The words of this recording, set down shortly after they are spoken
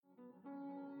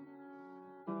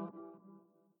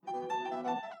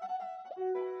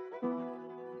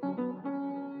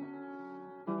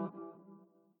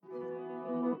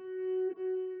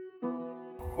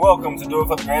Welcome to Do It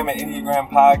for the Gram, an Enneagram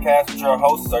podcast with your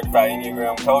host, certified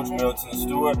Enneagram coach, Milton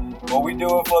Stewart. Well, we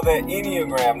do it for the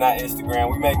Enneagram, not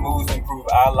Instagram. We make moves to improve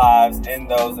our lives and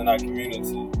those in our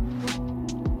community.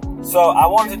 So I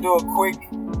wanted to do a quick,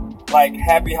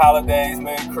 happy holidays,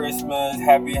 Merry Christmas,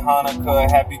 Happy Hanukkah,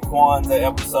 Happy Kwanzaa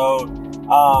episode.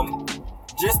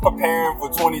 Just preparing for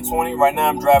 2020. Right now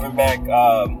I'm driving back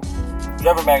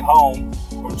home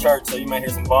from church, so you may hear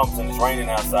some bumps and it's raining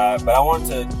outside. But I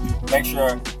wanted to make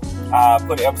sure I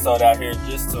put an episode out here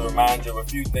just to remind you of a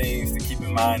few things to keep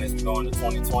in mind as we go into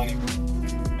 2020.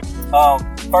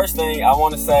 First thing I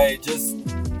want to say, just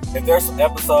if there's some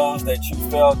episodes that you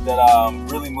felt that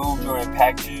really moved you or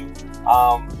impact you,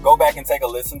 go back and take a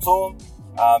listen to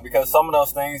them, because some of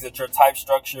those things that your type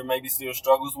structure maybe still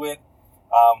struggles with,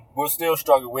 we'll still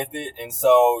struggle with it, and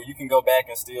so you can go back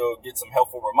and still get some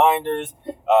helpful reminders,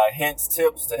 hints,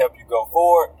 tips to help you go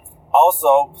forward.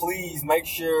 Also, please make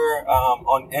sure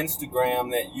on Instagram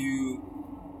that you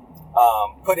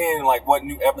put in what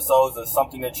new episodes or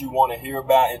something that you want to hear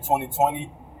about in 2020.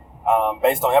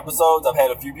 Based on episodes, I've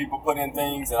had a few people put in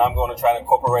things, and I'm going to try to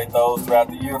incorporate those throughout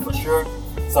the year for sure.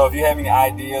 So if you have any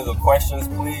ideas or questions,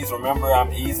 please remember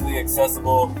I'm easily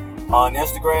accessible on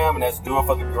Instagram, and that's Do It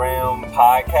for the Gram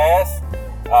podcast.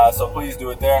 So please do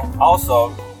it there.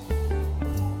 Also,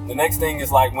 the next thing is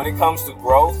when it comes to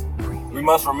growth, we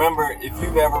must remember, if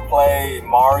you've ever played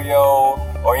Mario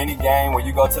or any game where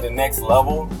you go to the next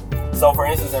level. So for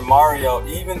instance, in Mario,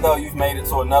 even though you've made it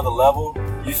to another level,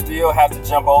 you still have to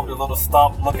jump over the little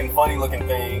funny looking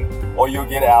thing, or you'll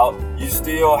get out. You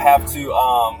still have to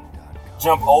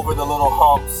jump over the little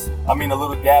the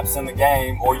little gaps in the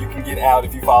game, or you can get out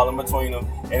if you fall in between them.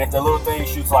 And if the little thing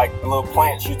shoots, the little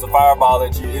plant shoots a fireball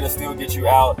at you, it'll still get you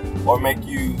out or make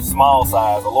you small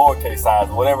size or lowercase size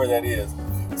or whatever that is.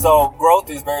 So growth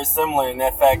is very similar in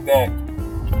that fact that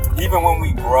even when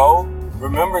we grow,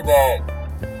 remember that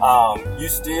you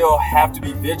still have to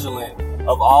be vigilant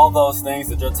of all those things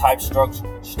that your type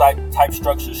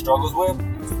structure struggles with.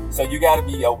 So you got to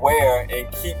be aware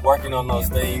and keep working on those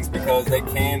things, because they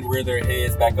can rear their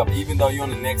heads back up. Even though you're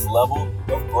on the next level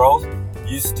of growth,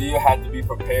 you still have to be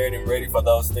prepared and ready for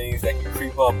those things that can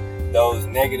creep up, those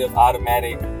negative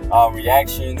automatic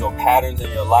reactions or patterns in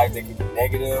your life that can be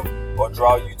negative or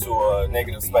draw you to a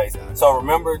negative space. So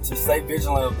remember to stay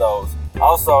vigilant of those.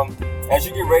 Also, as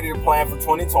you get ready to plan for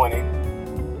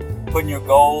 2020, putting your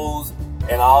goals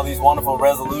and all these wonderful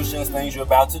resolutions, things you're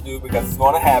about to do, because it's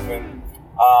going to happen,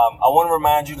 I want to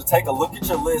remind you to take a look at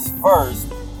your list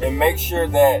first and make sure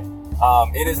that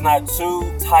it is not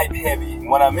too type heavy. And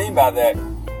what I mean by that,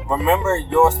 remember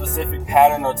your specific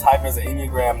pattern or type as an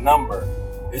Enneagram number.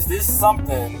 Is this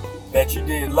something that you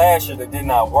did last year that did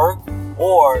not work,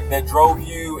 or that drove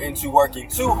you into working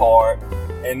too hard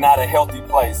and not a healthy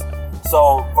place?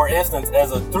 So, for instance,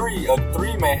 as a three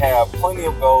may have plenty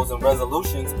of goals and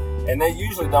resolutions, and they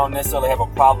usually don't necessarily have a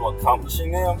problem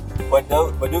accomplishing them, but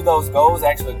do those goals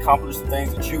actually accomplish the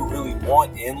things that you really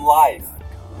want in life?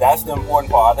 That's the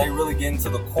important part. Are they really getting to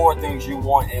the core things you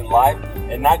want in life,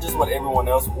 and not just what everyone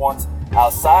else wants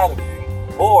outside of you?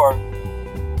 Or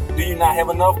do you not have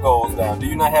enough goals down? Do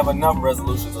you not have enough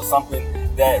resolutions or something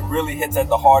that really hits at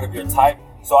the heart of your type?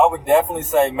 So I would definitely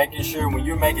say making sure when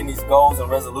you're making these goals and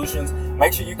resolutions,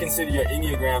 make sure you consider your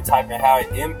Enneagram type and how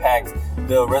it impacts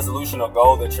the resolution or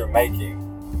goal that you're making.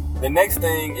 The next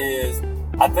thing is,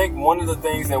 I think one of the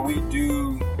things that we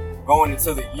do going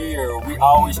into the year, we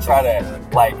always try to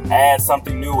add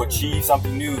something new, achieve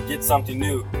something new, get something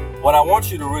new. What I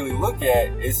want you to really look at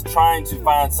is trying to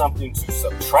find something to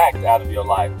subtract out of your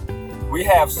life. We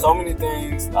have so many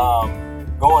things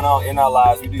going on in our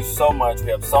lives. We do so much.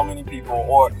 We have so many people,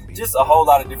 or just a whole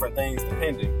lot of different things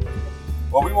depending.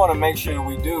 What we want to make sure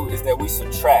we do is that we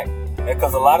subtract,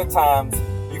 because a lot of times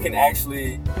you can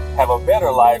actually have a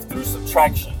better life through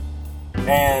subtraction.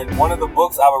 And one of the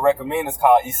books I would recommend is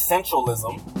called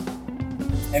Essentialism.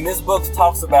 And this book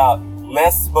talks about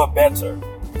less but better.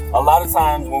 A lot of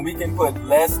times when we can put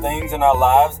less things in our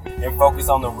lives and focus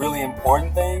on the really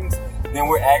important things, then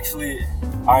we're actually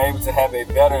are able to have a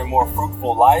better and more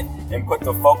fruitful life and put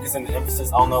the focus and the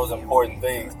emphasis on those important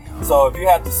things. So if you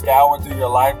have to scour through your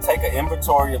life, take an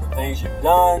inventory of the things you've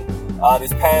done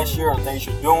this past year, and things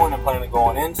you're doing and planning on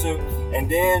going into, and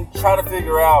then try to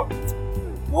figure out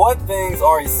what things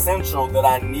are essential that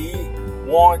I need,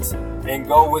 want, and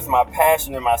go with my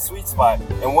passion and my sweet spot,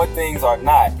 and what things are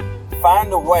not.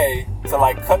 Find a way to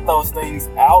cut those things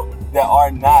out that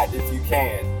are not, if you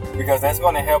can, because that's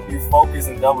going to help you focus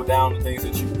and double down on the things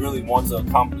that you really want to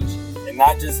accomplish, and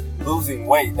not just losing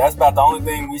weight. That's about the only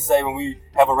thing we say when we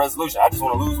have a resolution. I just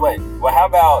want to lose weight. Well, how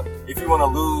about if you want to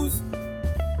lose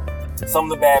some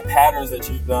of the bad patterns that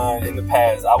you've done in the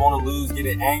past. I want to lose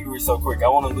getting angry so quick. I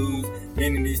want to lose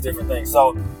getting these different things.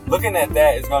 So looking at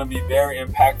that is going to be very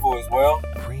impactful as well.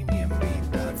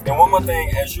 And one more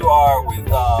thing, as you are with,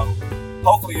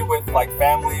 hopefully with like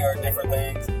family or different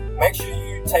things, make sure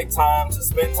you take time to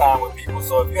spend time with people.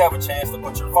 So if you have a chance to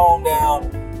put your phone down,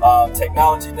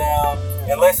 technology down,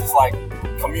 unless it's like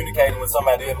communicating with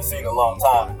somebody you haven't seen in a long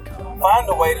time, find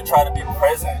a way to try to be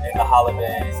present in the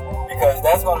holidays, because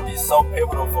that's going to be so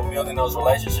pivotal for building those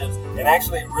relationships and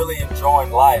actually really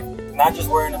enjoying life. Not just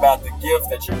worrying about the gift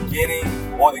that you're getting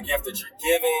or the gift that you're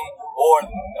giving or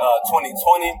 2020,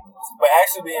 but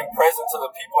actually being present to the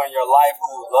people in your life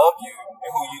who love you and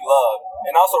who you love,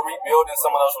 and also rebuilding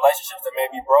some of those relationships that may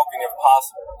be broken if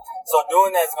possible. So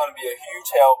doing that is going to be a huge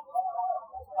help.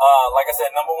 Like I said,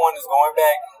 number one is going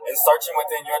back and searching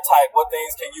within your type. What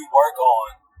things can you work on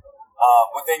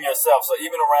within yourself? So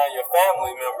even around your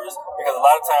family members, because a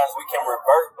lot of times we can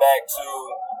revert back to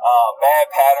bad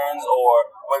patterns or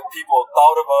what people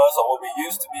thought of us or what we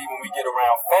used to be when we get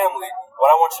around family.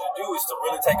 What I want you to do is to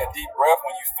really take a deep breath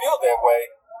when you feel that way,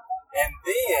 and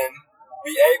then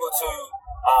be able to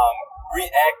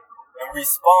react and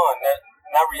respond,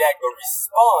 not react, but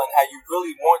respond how you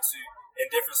really want to in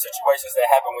different situations that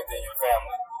happen within your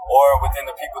family or within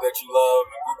the people that you love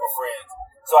and group of friends.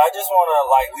 So I just want to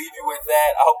leave you with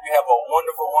that. I hope you have a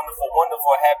wonderful, wonderful,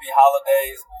 wonderful, happy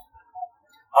holidays.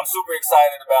 I'm super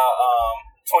excited about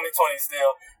 2020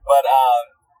 still, but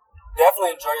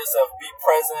definitely enjoy yourself. Be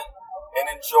present and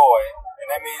enjoy, and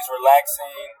that means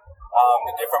relaxing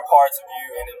the different parts of you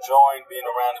and enjoying being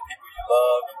around the people you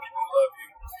love and people who love you.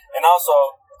 And also,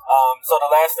 so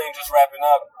the last thing, just wrapping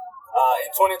up,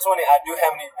 in 2020, I do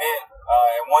have an event,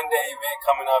 a one-day event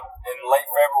coming up in late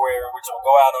February, which will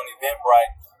go out on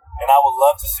Eventbrite, and I would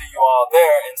love to see you all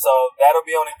there. And so that'll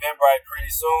be on Eventbrite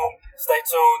pretty soon. Stay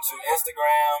tuned to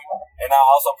Instagram, and I'll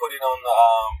also put it on the,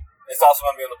 it's also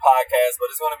going to be on the podcast,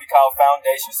 but it's going to be called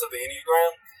Foundations of the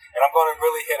Enneagram, and I'm going to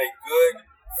really hit a good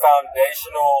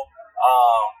foundational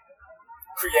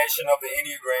creation of the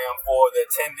Enneagram for the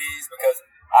attendees, because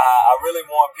I really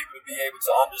want people to be able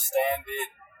to understand it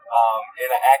in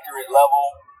an accurate level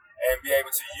and be able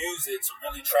to use it to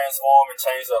really transform and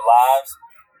change their lives.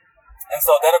 And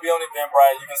so that'll be on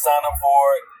Eventbrite. You can sign up for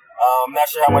it. I'm not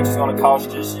sure how much it's going to cost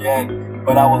just yet,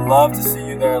 but I would love to see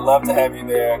you there, love to have you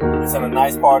there. It's in a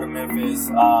nice part of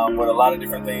Memphis with a lot of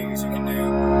different things you can do.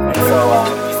 And so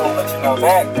just want to let you know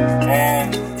that.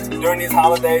 And during these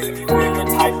holidays, if you feel your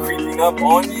type creeping up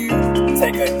on you,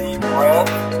 take a deep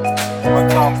breath,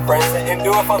 become present, and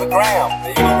do it for the gram,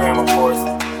 the Enneagram, of course.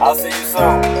 I'll see you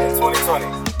soon in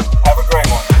 2020.